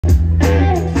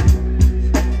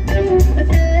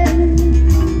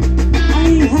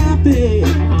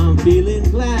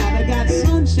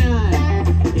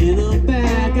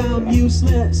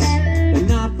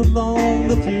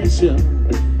future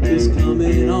is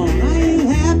coming on. I ain't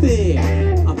happy,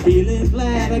 I'm feeling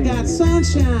glad. I got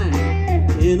sunshine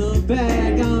in a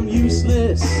bag. I'm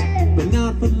useless, but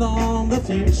not for long. The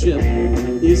future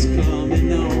is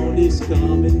coming on, it's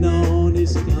coming on,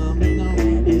 it's coming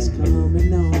on, it's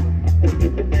coming on.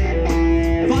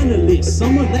 Finally,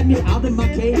 someone let me out of my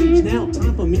cage. Now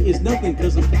time for me is nothing,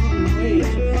 cause I'm counting my age.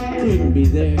 Couldn't be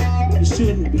there, you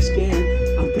shouldn't be scared.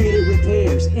 I'm good at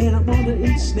repairs, and I'm on to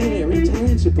each snare.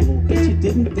 Intangible, but you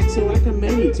didn't think so I can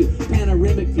manage to.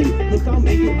 Panoramic view, look, I'll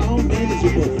make it all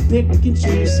manageable. Pick and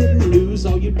choose, sit and lose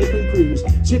all your different crews.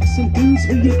 Chicks and dudes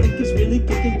who you think is really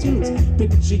kicking tunes.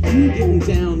 Picture you getting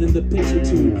down in the picture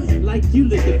too, like you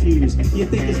lit the fuse. You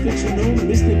think it's fictional,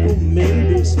 mystical,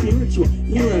 maybe spiritual.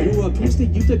 Hero who appears to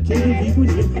you to kill you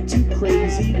when you're too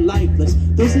crazy, lifeless.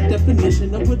 There's a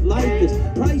definition of what life is,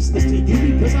 priceless to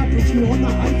you because I put you on the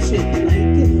hype shit.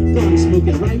 Like gun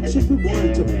smoking righteous we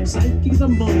want to. Psyche's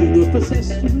among the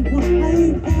possession we want. I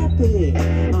ain't happy,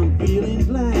 I'm feeling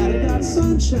glad. I got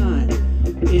sunshine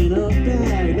in a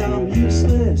bag. I'm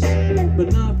useless,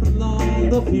 but not for long.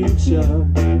 The future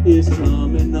is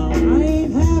coming on. I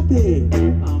ain't happy,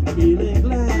 I'm feeling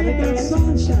glad. I got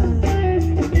sunshine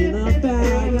in a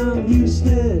bag. I'm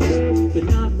useless, but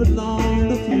not for long.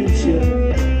 The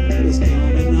future is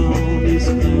coming on. It's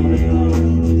coming on.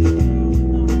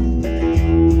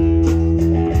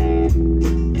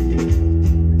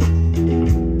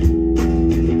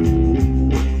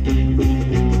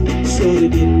 To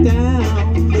get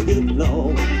down, the good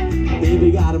Lord.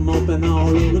 Baby got him open all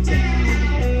over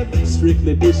town.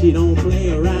 Strictly bitch, he don't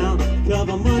play around.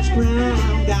 Cover much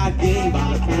ground, got game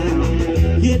by the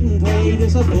pound. Getting paid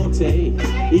is a forte,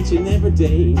 each and every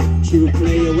day. True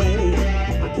play away,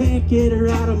 I can't get her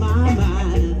out of my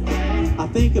mind. I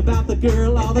think about the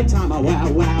girl all the time. Oh,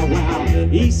 wow, wow, wow.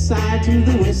 East side to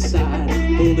the west side,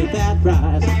 holding that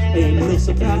prize, ain't no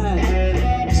surprise.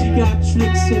 She got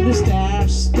tricks in the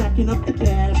stash, stacking up the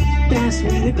cash, fast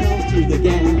when it comes to the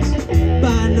gas.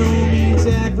 By no means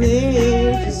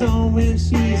average, it's on when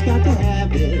she's got to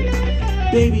have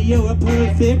it. Baby, you're a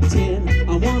perfect 10,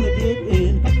 I wanna get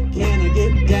in. Can I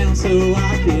get down so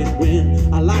I can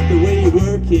win? I like the way you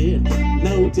work it,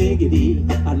 no diggity.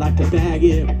 I like to bag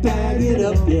it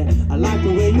up, yeah. I like the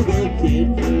way you work it,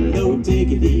 no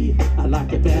diggity. I like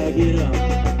to bag it up.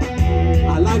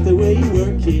 I like the way you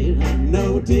work it,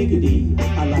 no diggity.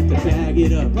 I like to bag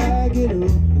it up, bag it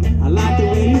up. I like the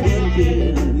way you work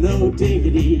it, no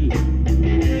diggity.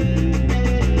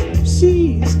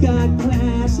 She's got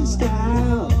class and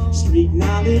style, street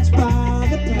knowledge by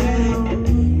the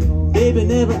pound. Baby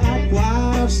never act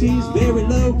wild, she's very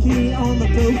low-key on the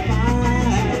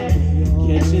profile.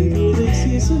 Catching feelings,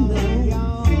 yes and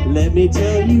no. Let me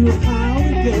tell you how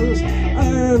it goes.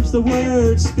 Herbs the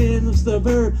word, spins the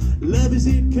verb. Love is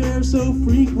it curve, so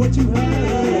freak what you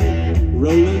heard.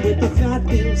 Rolling with the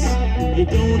fatness, you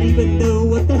don't even know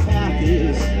what the half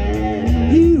is.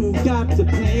 You've got to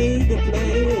play the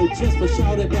play, just for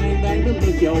shout it bang bang to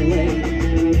look your way.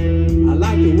 I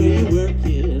like the way you work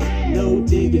it, no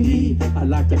diggity. I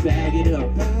like to bag it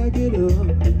up, bag it up.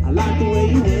 I like the way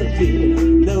you work it,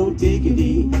 no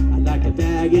diggity. I like to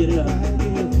bag it up,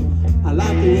 bag it up. I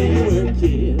like the way you work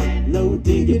it, no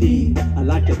diggity. I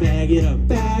like to bag it up,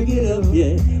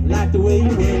 yeah. I like the way you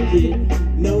work it,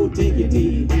 no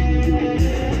diggity.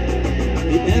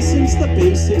 The essence, the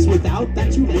basics, without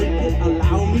that you make it.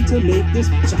 Allow me to make this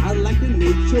childlike in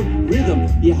nature rhythm.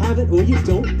 You have it or you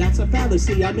don't, that's a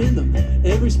fallacy, I'm in them.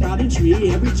 Every sprouting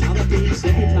tree, every child of peace,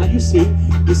 every cloud you see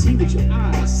with your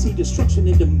eyes. See destruction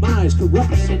and demise,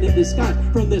 corruption in disguise.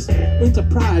 From this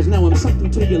enterprise, now I'm sucked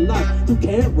into your life. Through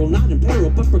carol, not in peril,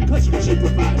 but percussion she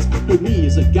provides. With me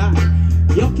as a guide.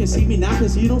 Y'all can see me now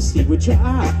cause you don't see with your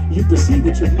eye. You perceive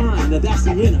with your mind, now that's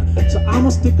the inner. So I'ma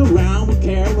stick around with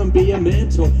Carol and be a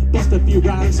mentor. Bust a few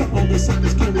rhymes so all the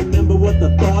scientists can remember what the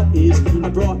thought is. I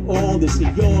brought all this so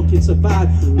y'all can survive.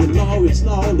 When law is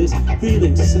lawless,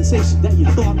 feelings, a sensation that you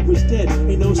thought was dead.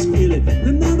 Ain't no squealing.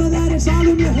 Remember that it's all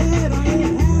in your head. I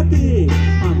ain't happy,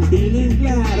 I'm feeling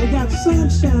glad. I got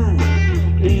sunshine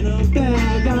in a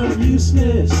bag. I'm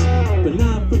useless, but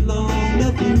not for long.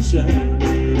 The future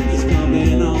is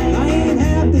coming on. I ain't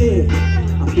happy,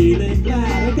 I'm feeling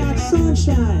glad. I got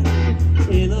sunshine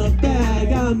in a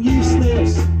bag. I'm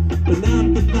useless, but not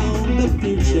for long. The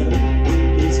future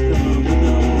is coming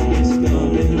on. It's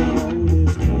coming on.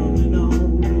 It's coming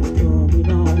on. It's coming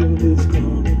on. It's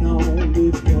coming on.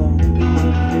 It's coming on.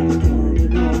 It's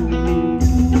coming on.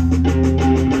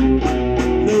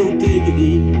 No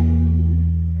diggity.